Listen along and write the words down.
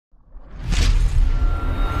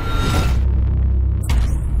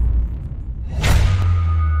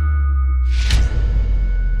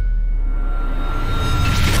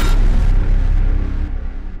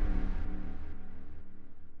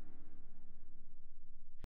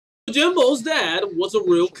Jimbo's dad was a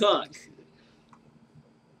real cuck.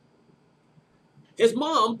 His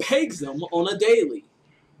mom pegs him on a daily.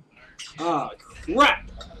 Ah,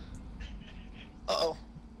 crap. Uh-oh.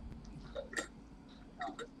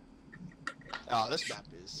 Oh, this map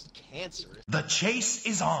is cancerous. The chase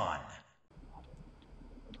is on.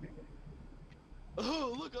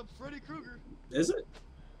 Oh, look, I'm Freddy Krueger. Is it?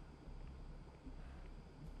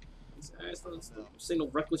 His ass don't say no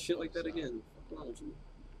reckless shit like that again. What's wrong with you?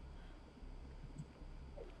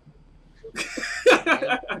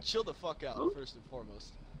 Chill the fuck out, first and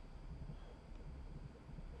foremost.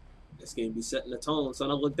 This game be setting the tone. So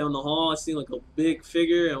I looked down the hall, I seen like a big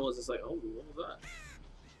figure, and I was just like, oh, what was that?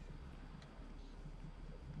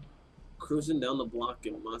 Cruising down the block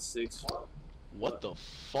in my 6. What the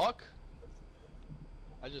fuck?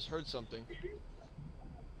 I just heard something.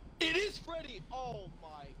 It is Freddy! Oh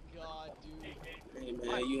my god, dude. Hey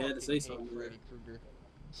man, you had to say something. Freddy Krueger.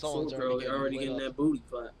 Someone's already getting that booty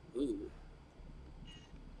clap. Ooh.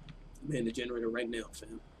 I'm hitting the generator right now,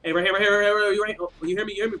 fam. Hey, right here, you right. Oh, you hear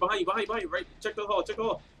me? Behind you, right? Check the hall,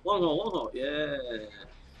 Long haul. Yeah.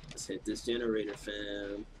 Let's hit this generator,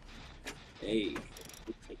 fam. Hey.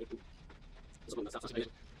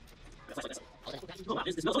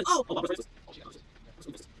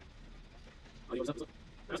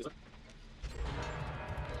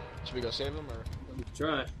 Should we go save him or? We can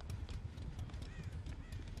try.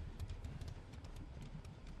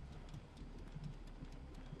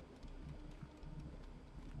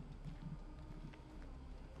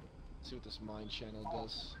 See what this mine channel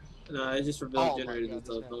does. Nah, it's just for building generators and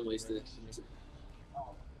stuff. Don't waste it.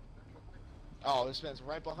 Oh, this man's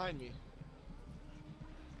right behind me.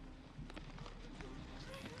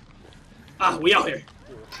 Ah, we out here.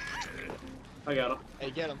 I got him.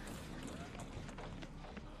 Hey, get him.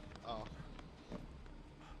 Oh.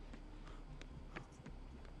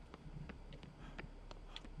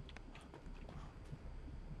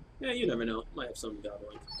 Yeah, you never know. Might have some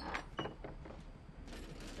godlike.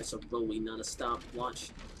 That's a rolly, not a stop. Watch.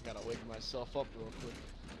 Gotta wake myself up real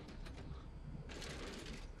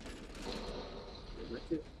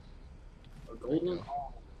quick. A gold one?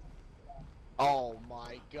 Oh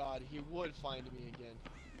my god, he would find me again.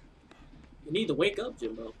 You need to wake up,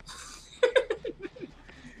 Jimbo.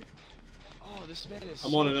 Oh, this man is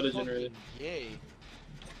I'm on another generator. Yay.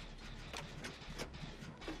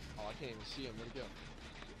 Oh, I can't even see him. Where'd he go?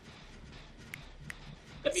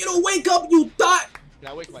 If you don't wake up, you die! Can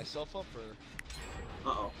I wake myself up or?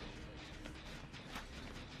 Uh-oh.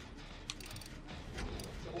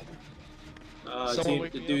 See,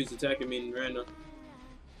 the dude's attacking me in random.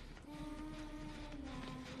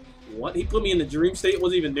 What? He put me in the dream state?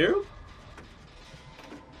 Wasn't even there?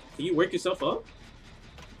 Can you wake yourself up?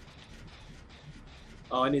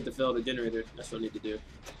 Oh, I need to fill the generator. That's what I need to do.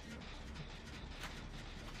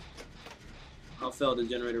 I'll fill the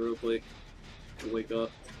generator real quick to wake up.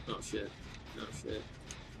 Oh shit. Oh shit.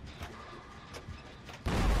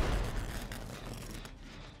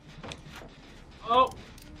 Oh!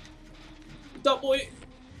 What's up, boy?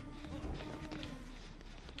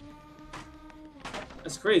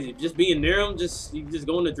 That's crazy. Just being near him, you just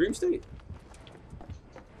go in the dream state.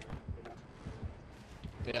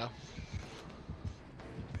 Yeah.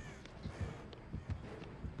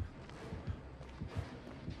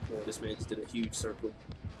 Boy, this man just did a huge circle.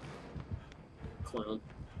 Clown.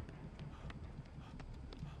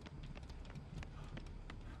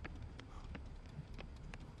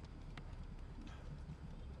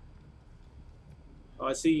 Oh,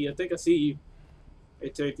 I see you. I think I see you. Hey,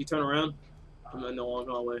 Terry, if you turn around, I'm in the long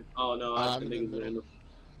hallway. Oh, no, I think it's random.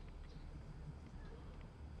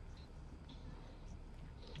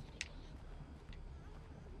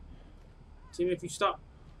 See me if you stop.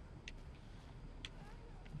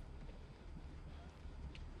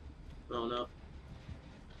 Oh, no.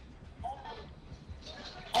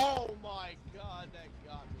 Oh my god, that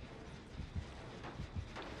got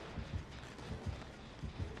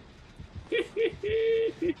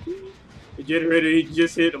me. The generator, he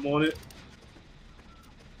just hit him on it.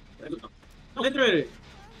 Generator.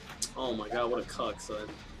 Oh my god, what a cuck, son.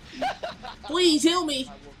 Please heal me.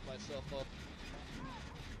 I woke myself up.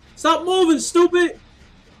 Stop moving, stupid.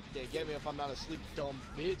 Yeah, get me if I'm not asleep, dumb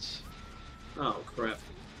bitch. Oh crap.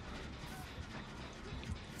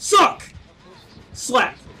 Suck.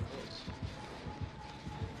 Slap.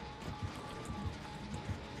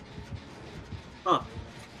 Huh.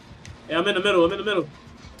 Yeah, I'm in the middle.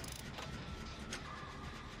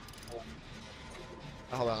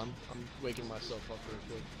 Hold on, I'm waking myself up real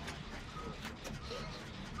quick.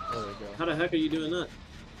 There we go. How the heck are you doing that?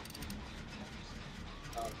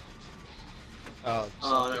 Oh,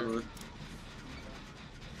 never mind.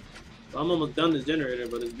 I'm almost done this generator,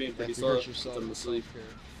 but it's being pretty slow. I'm asleep.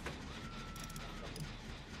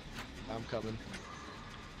 I'm coming.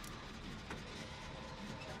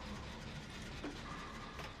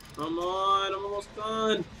 Come on, I'm almost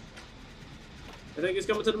done. I think it's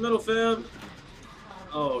coming to the middle, fam.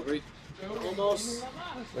 Oh, great. Almost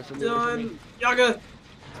done. Yaga!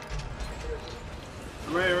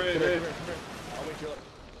 I'm right. I'll wake you up.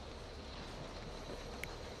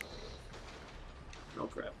 Oh,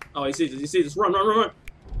 crap. Oh, he sees us. He sees us. Run. Oh,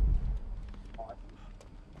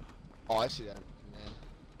 I see that, man.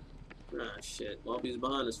 Ah, shit. Well, he's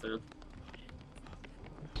behind us, fam.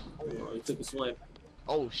 Oh, he took a swipe.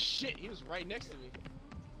 Oh, shit. He was right next to me.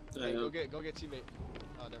 Hey, go get teammate.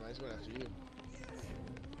 Oh, never mind. He's going after you.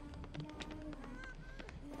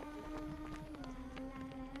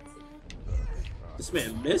 This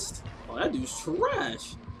man missed? Oh, that dude's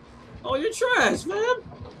trash. Oh, you're trash, man.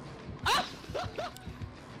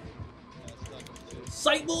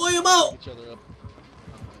 Sight boy him out. Each other up.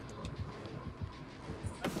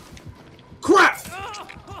 Crap!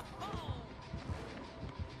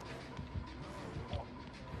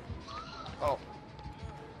 Oh.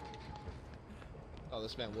 Oh,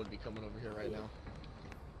 this man would be coming over here right now.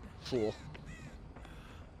 Fool.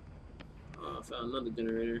 I found another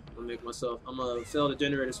generator. I'm gonna fill the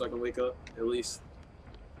generator so I can wake up, at least.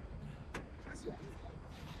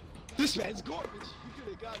 This man's garbage! You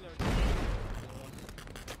could have gotten there.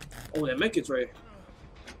 Oh, that mech is right.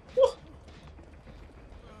 Woo.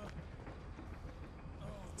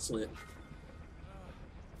 Excellent.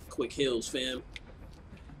 Quick heals, fam.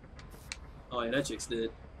 Oh, yeah, that chick's dead.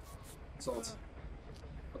 Salt.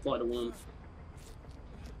 Apply the wound.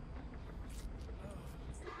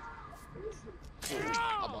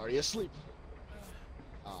 I'm already asleep.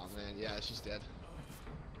 Oh man, yeah, she's dead.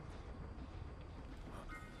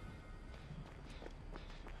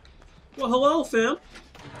 Well, hello, fam.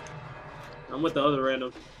 I'm with the other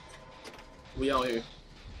random. We out here.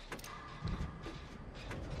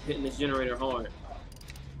 Hitting this generator hard.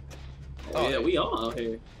 Oh, yeah, we all out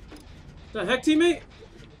here. The heck, teammate?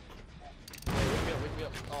 Hey, wake me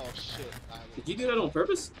up. Oh shit. Did you do that on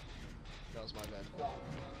purpose? That was my bad.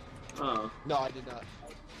 Oh. No, I did not.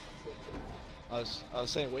 I was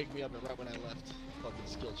saying wake me up, and right when I left, fucking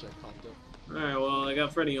skill check popped up. Alright, well, I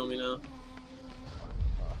got Freddy on me now.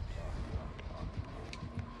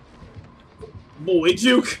 Boy,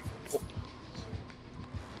 juke!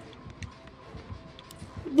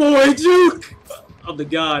 Boy, juke! I'm the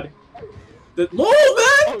god. The move,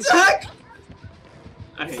 man! Attack!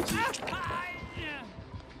 I hate you.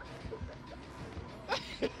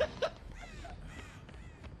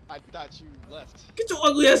 I thought you left. Get your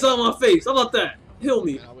ugly ass out of my face. How about that? Heal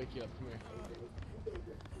me. Man, I'll wake you up. Come here.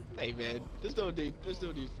 Hey man, there's no need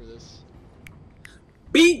for this.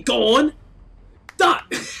 Be gone! Dot!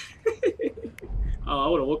 Oh, I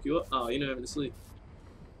would've woke you up. Oh, you're not having to sleep.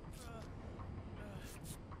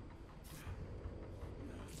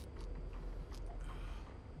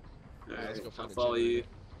 Alright, I'll follow you.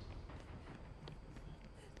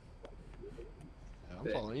 Yeah,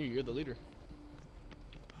 I'm following you. You're the leader.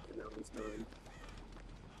 No, it's done.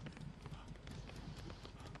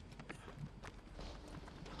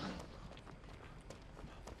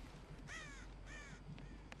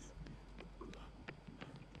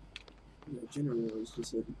 The generator was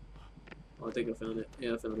just hidden. Oh, I think I found it.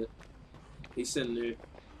 Yeah, I found it. He's sitting there.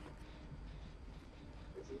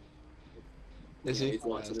 Is he? He's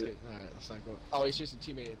watching it. Alright, let's not go. Oh, he's just a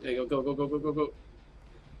teammate. There you go, go.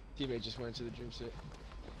 Teammate just went into the dream set.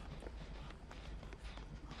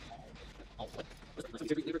 Oh, fuck.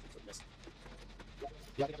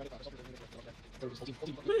 Yeah,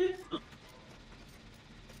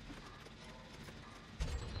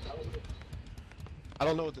 I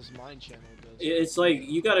don't know what this mine channel does. It's like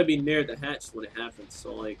you gotta be near the hatch when it happens.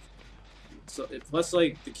 So like, plus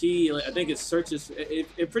like the key, like I think it searches.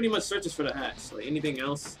 It pretty much searches for the hatch. Like anything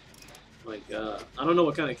else, like I don't know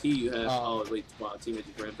what kind of key you have. Oh wait, wow, teammate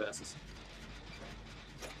just ran past us.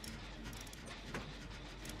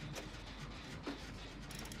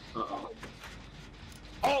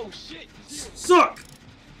 Oh shit! Suck!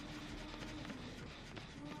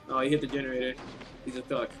 Oh, he hit the generator. He's a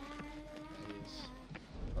thug.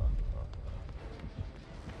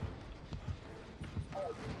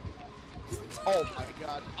 Oh my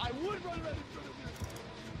god! I would run right in front of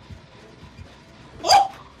you.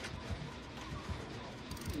 Oh!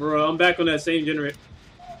 Bro, I'm back on that same generator.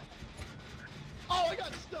 Oh, I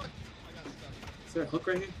got stuck. Is there a hook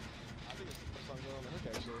right here? I think it's the first time going on the hook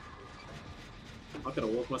actually. I could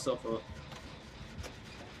have woke myself up.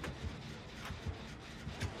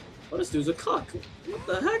 Oh, this dude's a cuck. What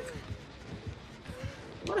the heck?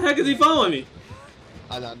 Why the heck is he following me?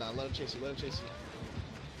 No, let him chase you, let him chase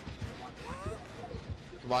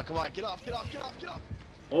you. Come on, get off.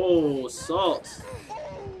 Oh, salt.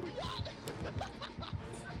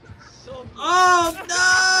 So Oh,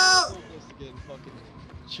 no! so close to getting fucking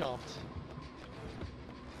chomped.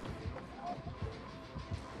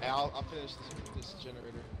 Hey, I'll finish this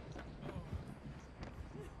generator.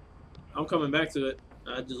 I'm coming back to it.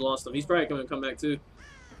 I just lost him. He's probably going to come back too.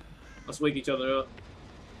 Let's wake each other up.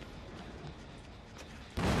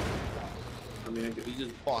 I mean, he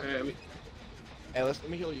just... Fuck. Right, Hey, let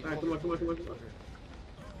me heal you. Alright, come on.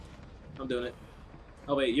 I'm doing it.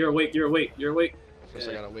 Oh, wait, you're awake. First,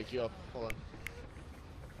 I gotta wake you up. Hold on.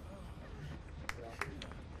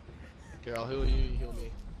 Here, I'll heal you, you heal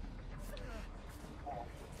me.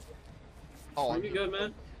 Oh, you good,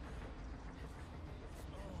 man?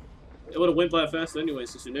 It would have went by faster anyway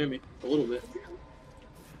since you're near me. A little bit.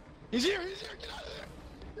 He's here! Get out of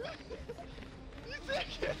there! He's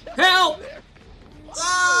there! Help!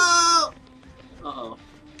 Oh! Uh-oh.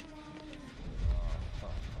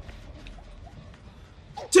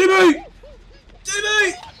 Teammate!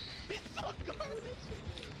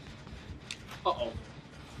 Uh-oh.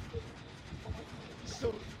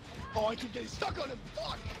 Oh, I keep getting stuck on him!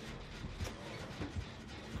 Fuck!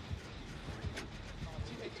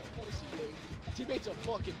 Teammate's a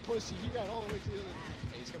fucking pussy. He ran all the way to the other.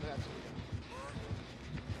 Hey, he's coming after me.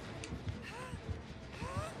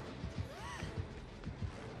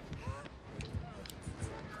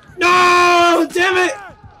 No! Damn it!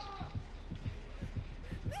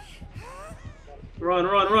 Run.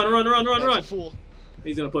 That's a fool.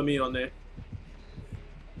 He's gonna put me on there.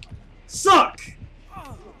 Suck!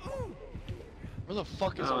 Where the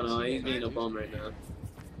fuck is I don't know, our he's teammate, being a dude? bum right now.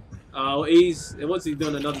 Oh, what's he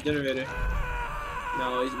doing? Another generator?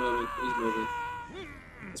 No, he's moving.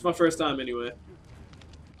 It's my first time anyway.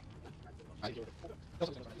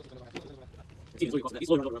 He's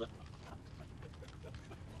looking.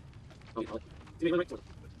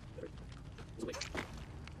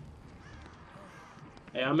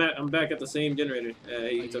 Hey, I'm back at the same generator.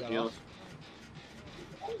 He took me off.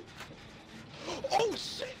 Oh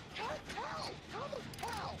shit!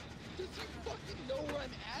 How? Does he fucking know where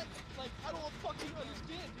I'm at? Like, I don't fucking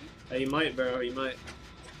understand, dude. Hey, he might, bro. He might.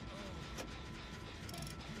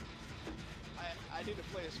 I need to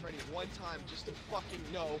play as Freddy one time just to fucking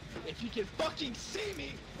know if he can fucking see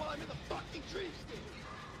me while I'm in the fucking dream state.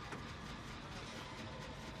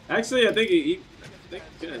 Actually, I think he He's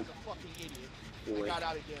can. a fucking idiot. Boy. I got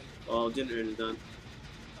out again. Oh, generator's done.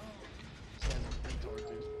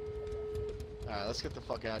 Alright, let's get the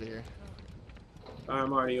fuck out of here.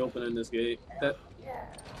 I'm already opening this gate.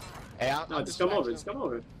 Hey, No, just come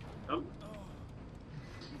over.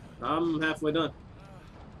 I'm halfway done.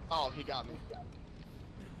 Oh, he got me.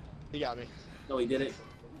 No, he didn't.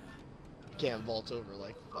 Can't vault over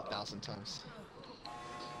like 1,000 times.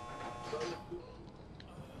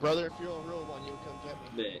 Brother, if you're a real one, you'll come get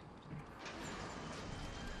me. Bet.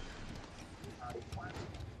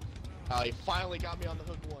 Oh, he finally got me on the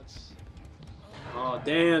hook once. Oh,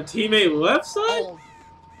 damn. Teammate left side? Oh,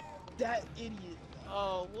 that idiot.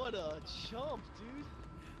 Oh, what a chump, dude.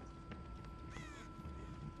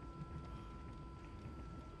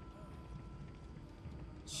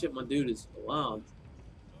 Shit, my dude is wild.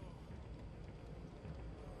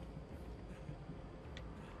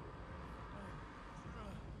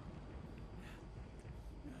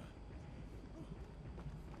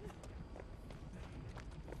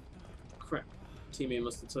 Crap. Teammate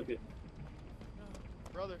must have took it.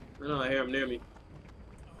 Brother. I know, I hear him near me.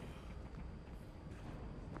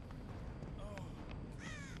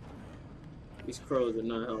 These crows are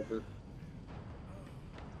not helping.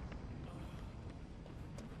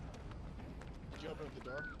 Did you open up the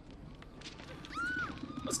door?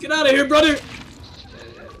 Let's get out of here, brother!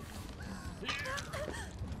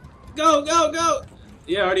 Go!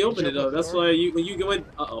 Yeah, I already opened it though. That's why when you go in.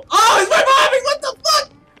 Uh-oh. Oh, he's right behind me! What the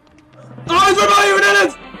fuck? Oh, he's right behind you,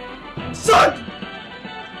 Hernandez! Suck!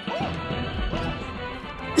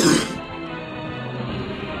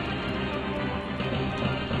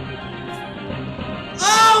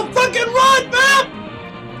 Oh, fucking run, man!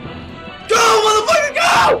 Go, motherfucker,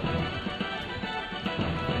 go!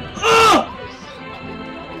 Oh!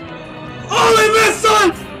 Holy miss, son!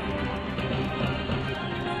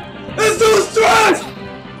 This dude's trash!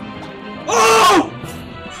 Oh!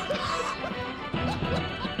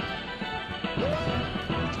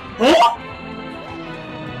 Huh?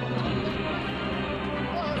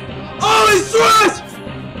 Oh, he's trash!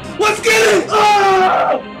 Let's get it!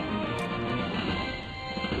 Oh!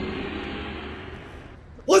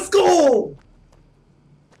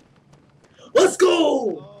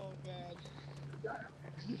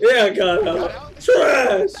 Yeah, got out.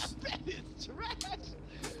 Trash!